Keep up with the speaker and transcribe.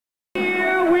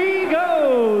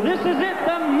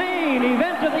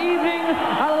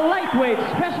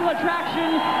action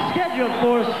scheduled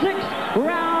for 6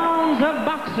 rounds of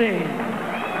boxing.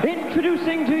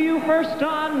 Introducing to you first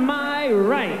on my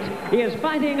right, he is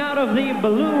fighting out of the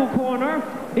blue corner.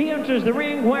 He enters the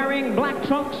ring wearing black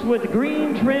trunks with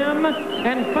green trim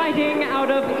and fighting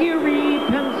out of Erie,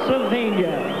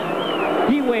 Pennsylvania.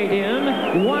 He weighed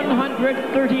in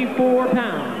 134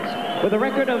 pounds. With a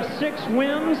record of 6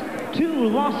 wins, 2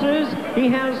 losses, he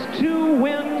has 2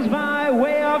 wins by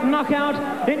way of knockout.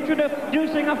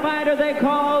 Introducing a fighter they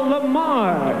call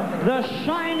Lamar, the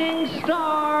Shining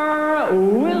Star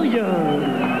Williams.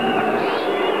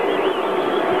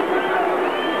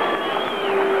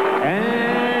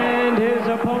 And his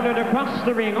opponent across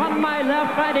the ring on my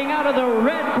left, fighting out of the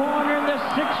red corner in the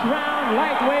 6th round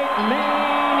lightweight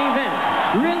main event.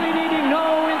 Really needing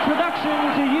no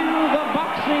introduction to you, the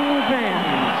boxing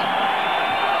fans.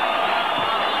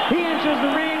 He enters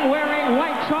the ring wearing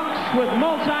white trunks with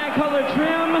multicolored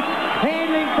trim,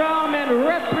 hailing from and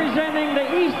representing the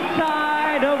east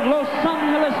side of Los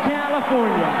Angeles,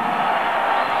 California.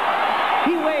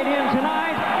 He weighed in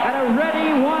tonight at a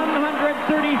ready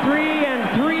 133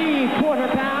 3/4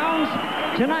 pounds.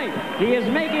 Tonight, he is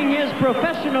making his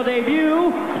professional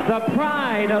debut, the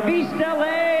pride of East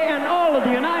LA and all of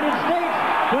the United States,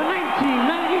 the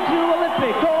 1992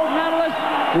 Olympic gold medalist.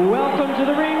 Welcome to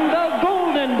the ring, the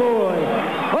Golden Boy,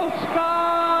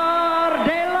 Oscar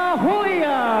de la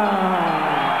Hoya.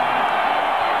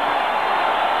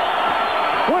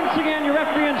 Once again, your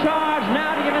referee in charge,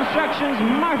 now to give instructions,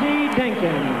 Marty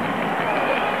Denkin.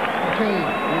 Okay,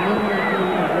 remember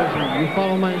you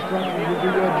follow my instructions, you do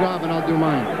your job, and I'll do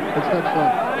mine. Let's get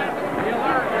started.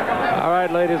 All right,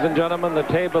 ladies and gentlemen, the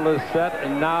table is set,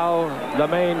 and now the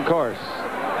main course.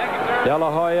 De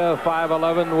La Hoya,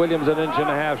 5'11", Williams an inch and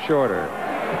a half shorter.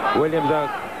 Williams a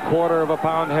quarter of a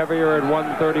pound heavier at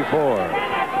 134.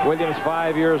 Williams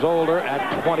 5 years older at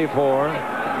 24,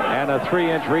 and a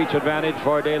 3-inch reach advantage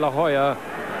for De La Hoya,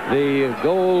 the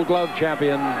gold glove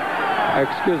champion,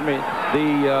 excuse me,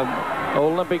 the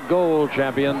Olympic gold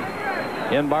champion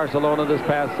in Barcelona this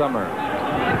past summer.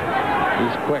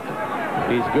 He's quick,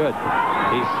 he's good,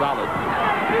 he's solid.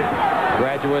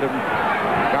 Graduated from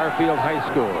Garfield High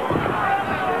School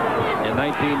in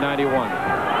 1991.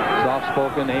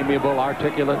 Soft-spoken, amiable,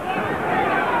 articulate.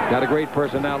 Got a great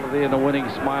personality and a winning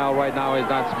smile. Right now he's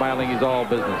not smiling, he's all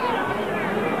business.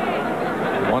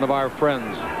 One of our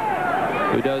friends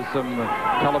who does some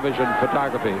television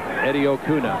photography, Eddie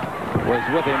Okuna, was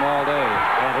with him all day.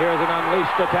 And here's an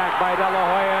unleashed attack by De La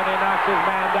Hoya, and he knocks his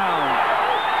man down.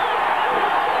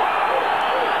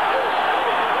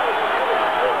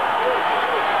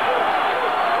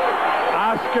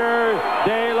 Oscar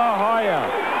de la Hoya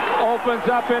opens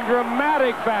up in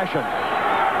dramatic fashion.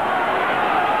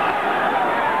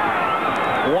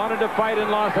 Wanted to fight in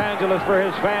Los Angeles for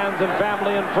his fans and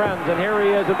family and friends, and here he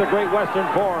is at the Great Western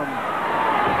Forum,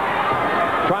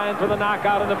 trying for the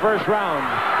knockout in the first round.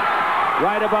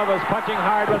 Right above us, punching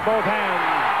hard with both hands.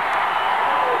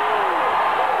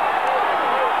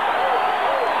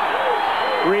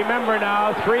 Remember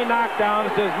now, 3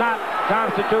 knockdowns does not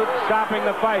constitute stopping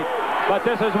the fight. But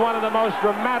this is one of the most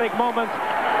dramatic moments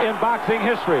in boxing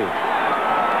history.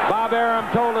 Bob Arum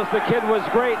told us the kid was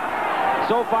great.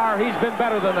 So far, he's been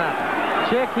better than that.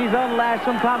 Chick, he's unlatched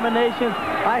some combinations.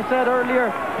 I said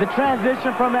earlier, the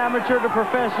transition from amateur to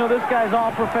professional, this guy's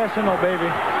all professional, baby.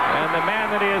 And the man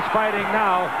that he is fighting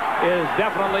now is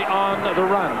definitely on the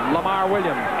run. Lamar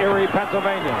Williams, Erie,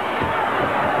 Pennsylvania.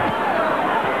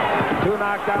 2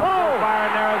 knockdowns so far,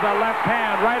 and there is a left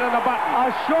hand right on the button. A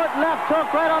short left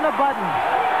hook right on the button.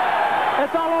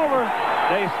 It's all over.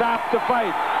 They stopped the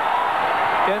fight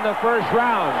in the first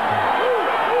round.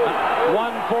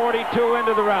 142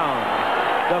 into the round.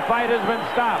 The fight has been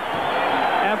stopped,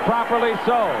 and properly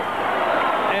so.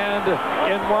 And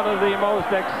in one of the most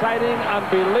exciting,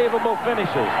 unbelievable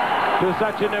finishes to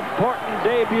such an important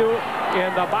debut in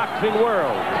the boxing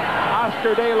world,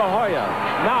 Oscar de la Hoya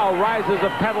now rises a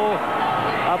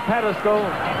pedestal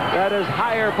that is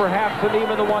higher perhaps than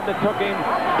even the one that took him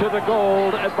to the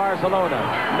gold at Barcelona.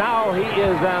 Now he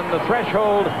is on the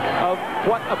threshold of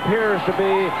what appears to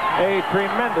be a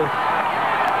tremendous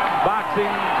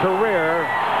boxing career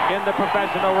in the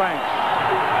professional ranks.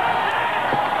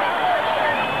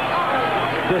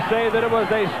 To say that it was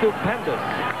a stupendous,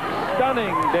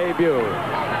 stunning debut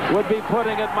would be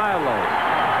putting it mildly.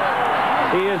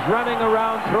 He is running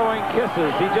around throwing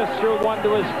kisses. He just threw one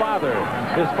to his father.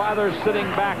 His father's sitting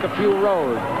back a few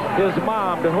rows. His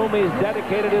mom, to whom he's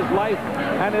dedicated his life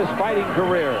and his fighting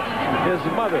career. His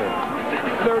mother,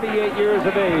 38 years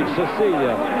of age,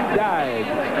 Cecilia, died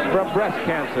from breast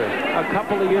cancer a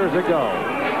couple of years ago.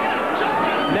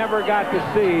 never got to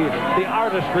see the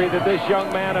artistry that this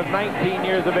young man of 19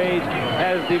 years of age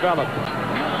has developed.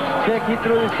 Chick, he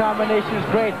threw his combinations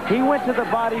great. He went to the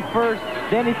body first,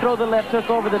 then he threw the left hook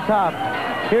over the top.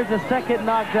 Here's the second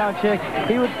knockdown, Chick.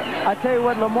 I tell you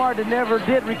what, Lamar never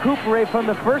did recuperate from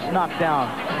the first knockdown.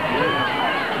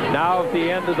 Now at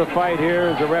the end of the fight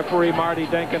here, the referee, Marty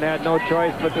Denkin, had no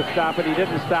choice but to stop it. He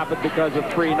didn't stop it because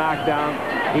of 3 knockdowns.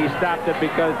 He stopped it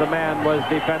because the man was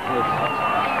defenseless.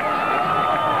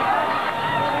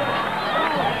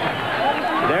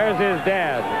 There's his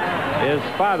dad, his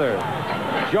father,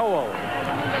 Joel.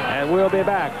 And we'll be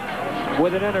back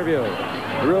with an interview.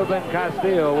 Ruben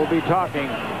Castillo will be talking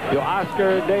to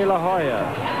Oscar De La Hoya,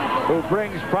 who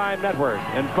brings Prime Network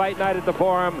and Fight Night at the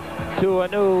Forum to a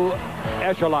new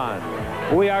echelon.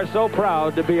 We are so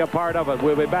proud to be a part of it.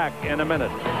 We'll be back in a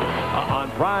minute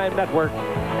on Prime Network,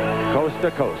 coast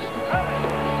to coast.